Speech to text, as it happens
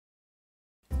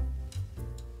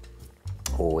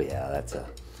Oh yeah, that's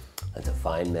a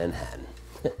fine Manhattan.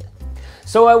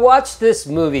 So I watched this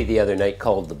movie the other night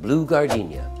called The Blue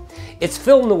Gardenia. It's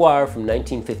film noir from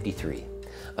 1953.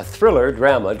 A thriller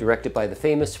drama directed by the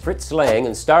famous Fritz Lang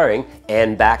and starring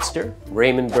Anne Baxter,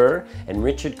 Raymond Burr, and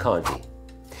Richard Conte.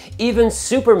 Even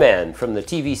Superman from the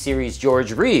TV series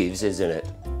George Reeves is in it.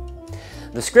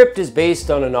 The script is based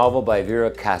on a novel by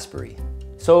Vera Caspary.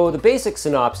 So the basic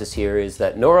synopsis here is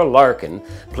that Nora Larkin,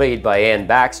 played by Anne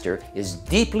Baxter, is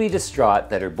deeply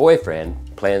distraught that her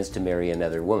boyfriend plans to marry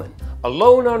another woman.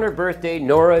 Alone on her birthday,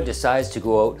 Nora decides to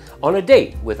go out on a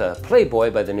date with a playboy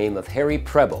by the name of Harry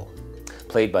Preble,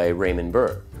 played by Raymond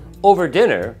Burr. Over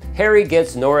dinner, Harry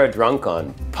gets Nora drunk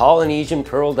on Polynesian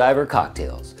Pearl Diver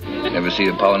cocktails. Never see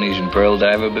a Polynesian Pearl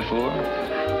Diver before?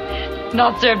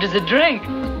 Not served as a drink.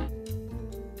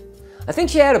 I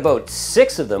think she had about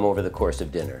 6 of them over the course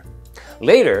of dinner.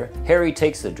 Later, Harry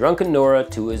takes the drunken Nora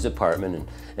to his apartment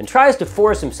and tries to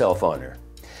force himself on her.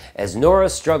 As Nora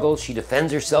struggles, she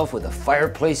defends herself with a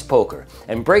fireplace poker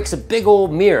and breaks a big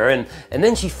old mirror, and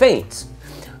then she faints.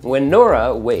 When Nora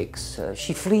awakes,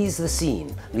 she flees the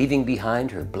scene, leaving behind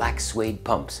her black suede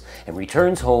pumps, and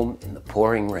returns home in the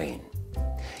pouring rain.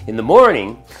 In the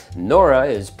morning, Nora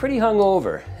is pretty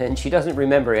hungover, and she doesn't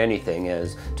remember anything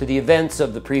as to the events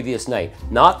of the previous night.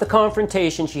 Not the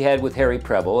confrontation she had with Harry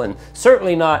Preble, and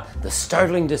certainly not the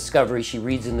startling discovery she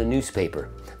reads in the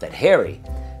newspaper, that Harry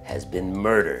has been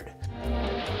murdered.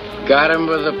 Got him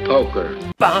with a poker.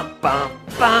 Bum, bum,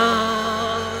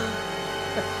 bum.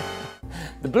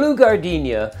 The Blue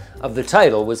Gardenia of the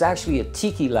title was actually a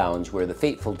tiki lounge where the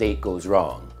fateful date goes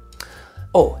wrong.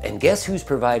 Oh, and guess who's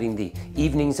providing the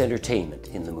evening's entertainment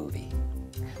in the movie?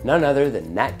 None other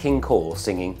than Nat King Cole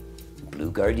singing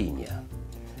Blue Gardenia.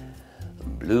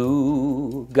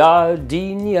 Blue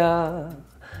Gardenia,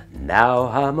 now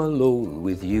I'm alone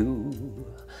with you,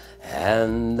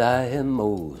 and I am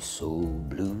oh so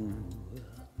blue.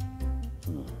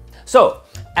 So,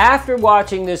 after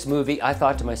watching this movie, I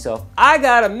thought to myself, I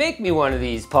gotta make me one of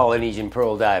these Polynesian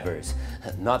Pearl Divers.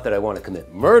 Not that I want to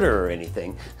commit murder or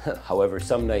anything. However,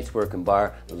 some nights work in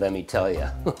bar, let me tell you.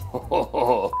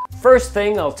 First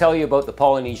thing I'll tell you about the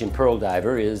Polynesian Pearl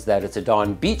Diver is that it's a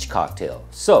Dawn Beach cocktail.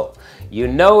 So, you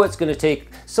know it's going to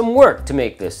take some work to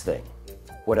make this thing.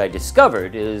 What I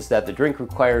discovered is that the drink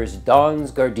requires Dawn's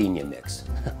Gardenia Mix.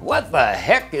 What the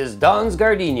heck is Dawn's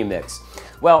Gardenia Mix?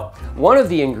 Well, one of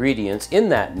the ingredients in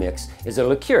that mix is a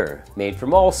liqueur made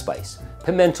from ALLSPICE,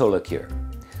 Pimento liqueur.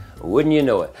 Wouldn't you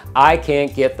know it, I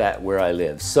can't get that where I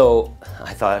live, so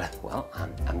I thought, well,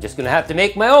 I'm just gonna have to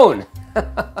make my own.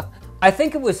 I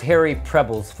think it was Harry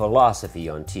Preble's philosophy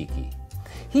on tiki.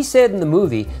 He said in the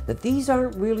movie that these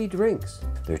aren't really drinks.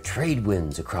 They're trade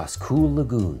winds across cool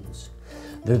lagoons.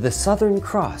 They're the Southern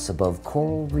Cross above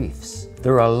coral reefs.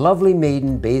 They're a lovely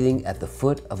maiden bathing at the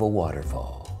foot of a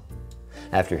waterfall.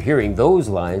 After hearing those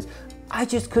lines, I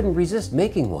just couldn't resist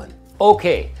making one.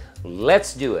 Okay,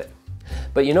 let's do it.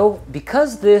 But you know,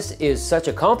 because this is such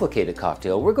a complicated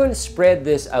cocktail, we're going to spread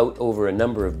this out over a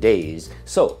number of days.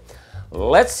 So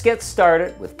let's get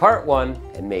started with part 1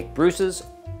 and make Bruce's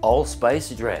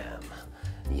ALLSPICE DRAM.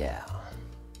 Yeah.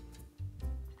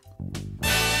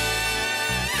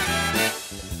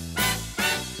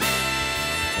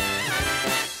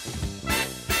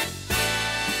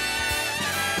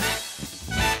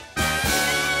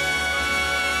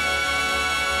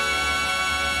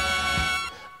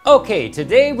 Okay,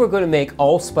 today we're going to make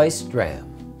ALLSPICE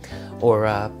DRAM, or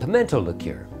Pimento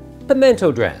liqueur,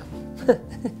 Pimento DRAM.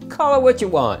 Call it what you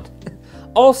want.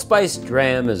 ALLSPICE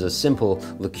DRAM is a simple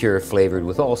liqueur flavored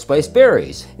with allspice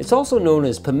berries. It's also known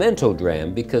as Pimento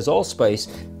DRAM because allspice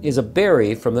is a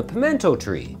berry from the pimento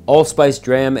tree. ALLSPICE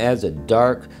DRAM adds a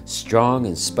dark, strong,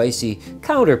 and spicy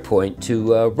counterpoint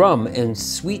to rum and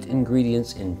sweet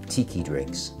ingredients in tiki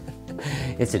drinks.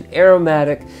 It's an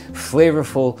aromatic,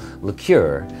 flavorful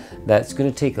liqueur that's going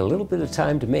to take a little bit of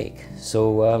time to make.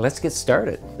 So let's get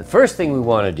started. The first thing we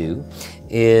want to do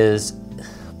is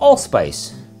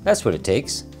allspice. That's what it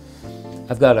takes.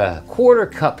 I've got a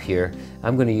 1/4 cup here.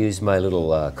 I'm going to use my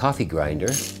little coffee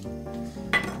grinder.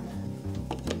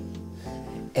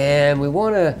 And we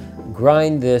want to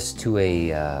grind this to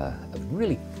a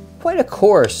really quite a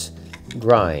coarse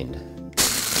grind.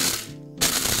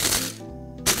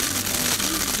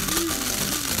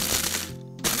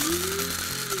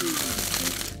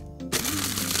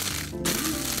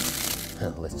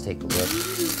 Let's take a look.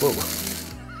 Whoa.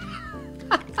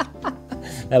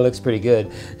 That looks pretty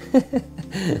good.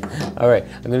 All right,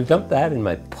 I'm going to dump that in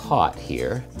my pot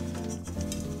here.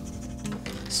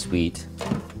 Sweet.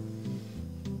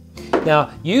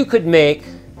 Now, you could make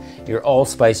your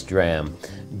ALLSPICE DRAM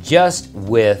just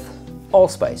with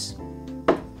allspice.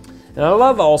 And I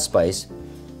love allspice.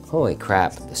 Holy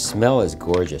crap, the smell is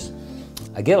gorgeous.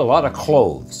 I get a lot of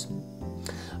cloves.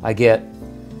 I get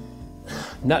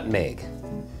nutmeg,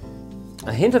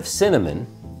 a hint of cinnamon,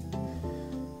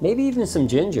 maybe even some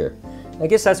ginger. I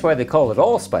guess that's why they call it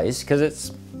allspice, because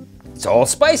it's all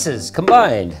spices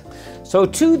combined. So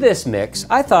to this mix,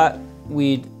 I thought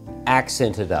we'd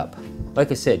accent it up.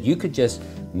 Like I said, you could just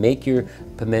make your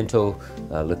pimento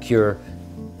liqueur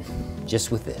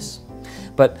just with this.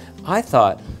 But I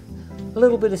thought a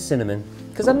little bit of cinnamon,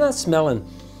 because I'm not smelling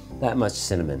that much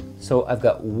cinnamon. So I've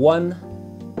got a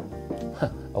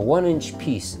 1-inch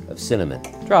piece of cinnamon.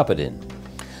 Drop it in.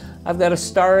 I've got a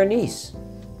star anise.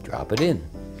 Drop it in.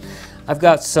 I've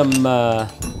got some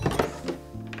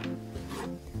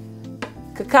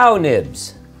cacao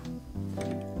nibs.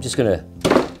 I'm just gonna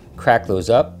crack those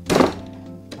up.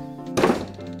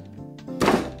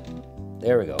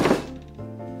 There we go.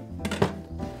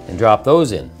 And drop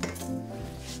those in.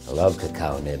 I love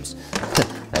cacao nibs.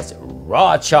 That's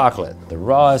raw chocolate, the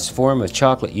rawest form of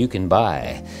chocolate you can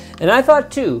buy. And I thought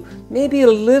too, maybe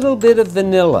a little bit of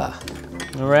vanilla,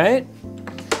 all right?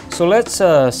 So let's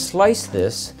slice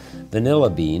this vanilla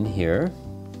bean here,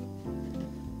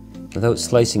 without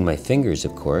slicing my fingers,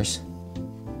 of course,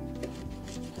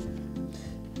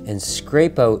 and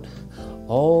scrape out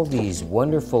all these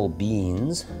wonderful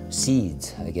beans,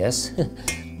 seeds, I guess,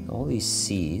 all these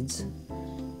seeds.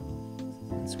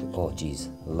 Oh geez,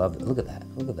 I love it. Look at that,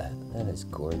 look at that. That is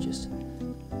gorgeous.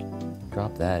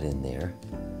 Drop that in there.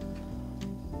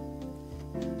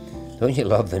 Don't you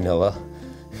love vanilla?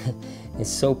 It's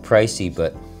so pricey,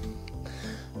 but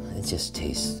it just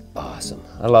tastes awesome.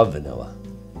 I love vanilla.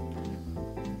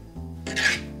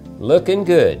 Looking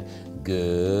good.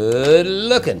 Good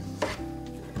looking.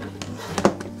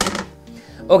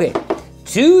 Okay,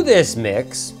 to this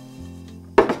mix,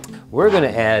 we're gonna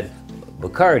add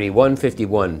Bacardi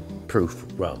 151 proof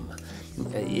rum.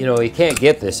 You know, you can't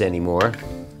get this anymore.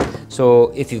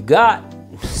 So if you've got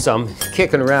some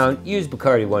kicking around, use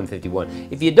Bacardi 151.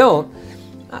 If you don't,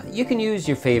 you can use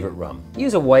your favorite rum.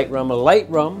 Use a white rum, a light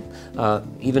rum,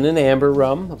 even an amber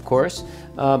rum, of course.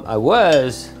 I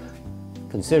was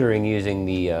considering using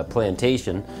the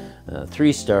Plantation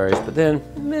 3 stars, but then,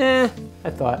 meh, I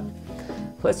thought,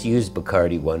 let's use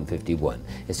Bacardi 151.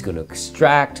 It's going to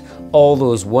extract all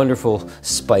those wonderful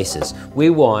spices.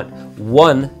 We want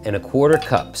 1 1/4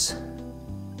 cups.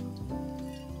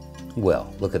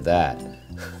 Well, look at that.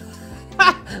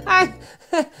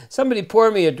 Somebody pour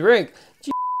me a drink.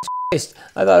 Jesus Christ.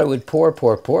 I thought it would pour.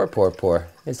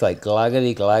 It's like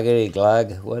gloggity, gloggity,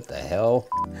 glog. What the hell?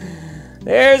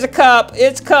 There's a cup.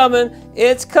 It's coming.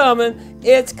 It's coming.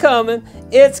 It's coming.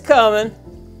 It's coming.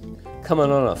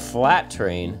 Coming on a flat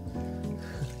train.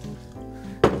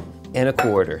 And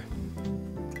 1/4.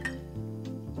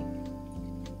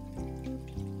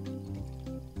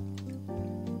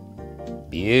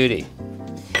 Beauty.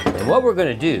 And what we're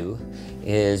going to do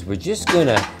is we're just going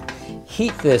to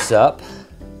heat this up.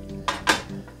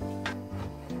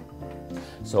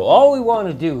 So all we want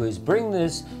to do is bring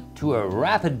this to a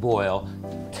rapid boil,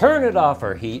 turn it off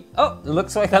our heat. Oh, it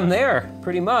looks like I'm there,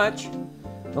 pretty much.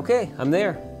 Okay, I'm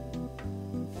there.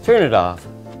 Turn it off,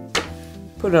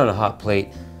 put it on a hot plate,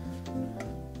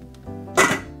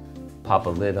 pop a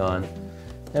lid on,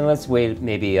 and let's wait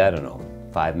maybe, I don't know,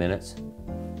 5 minutes.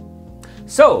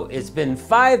 So it's been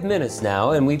 5 minutes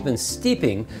now, and we've been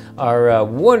steeping our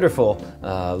wonderful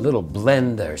little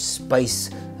blend, our spice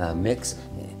mix.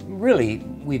 Really,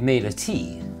 we've made a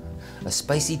tea, a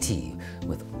spicy tea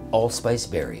with allspice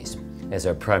berries as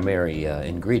our primary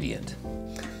ingredient.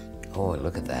 Oh,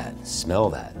 look at that, smell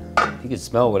that. If you could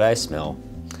smell what I smell.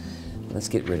 Let's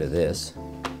get rid of this.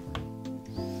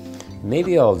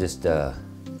 Maybe I'll just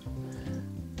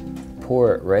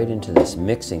pour it right into this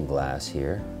mixing glass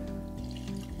here.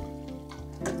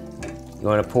 You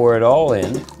want to pour it all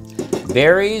in,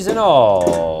 berries and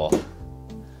all.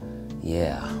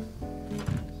 Yeah.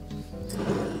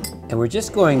 And we're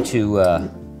just going to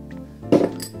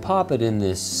pop it in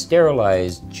this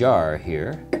sterilized jar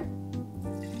here.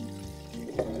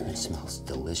 It smells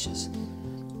delicious.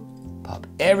 Pop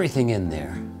everything in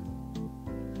there.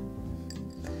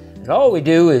 And all we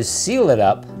do is seal it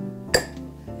up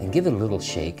and give it a little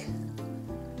shake.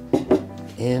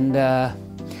 And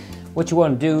what you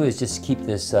want to do is just keep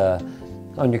this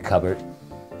on your cupboard.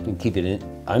 You can keep it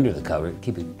under the cupboard.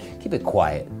 Keep it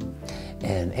quiet.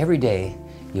 And every day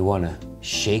you want to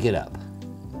shake it up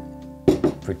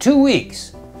for 2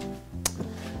 weeks.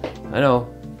 I know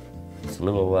it's a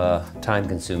little time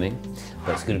consuming,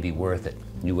 but it's going to be worth it.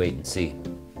 You wait and see.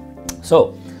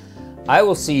 So I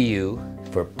will see you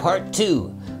for part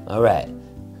 2. All right,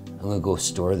 I'm gonna go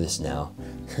store this now.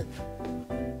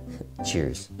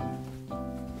 Cheers.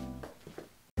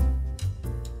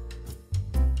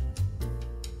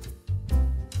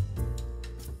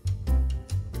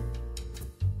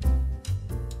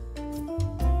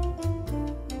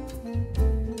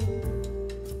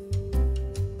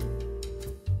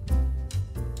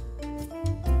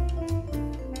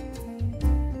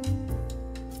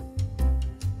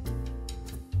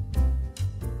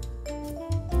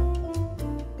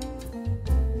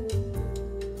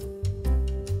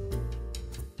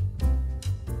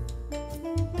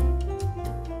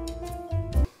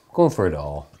 Going for it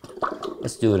all.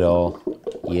 Let's do it all.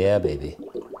 Yeah, baby.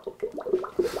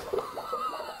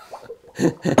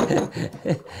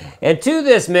 And to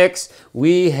this mix,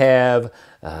 we have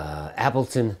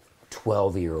Appleton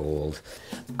 12-year-old.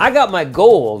 I got my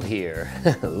gold here.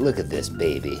 Look at this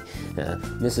baby.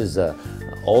 This is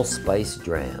ALLSPICE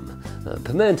DRAM,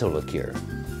 Pimento Liqueur.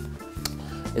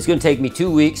 It's going to take me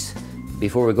 2 weeks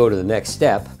before we go to the next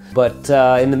step. But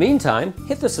in the meantime,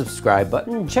 hit the subscribe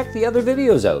button and check the other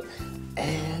videos out.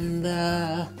 And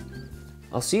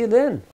I'll see you then.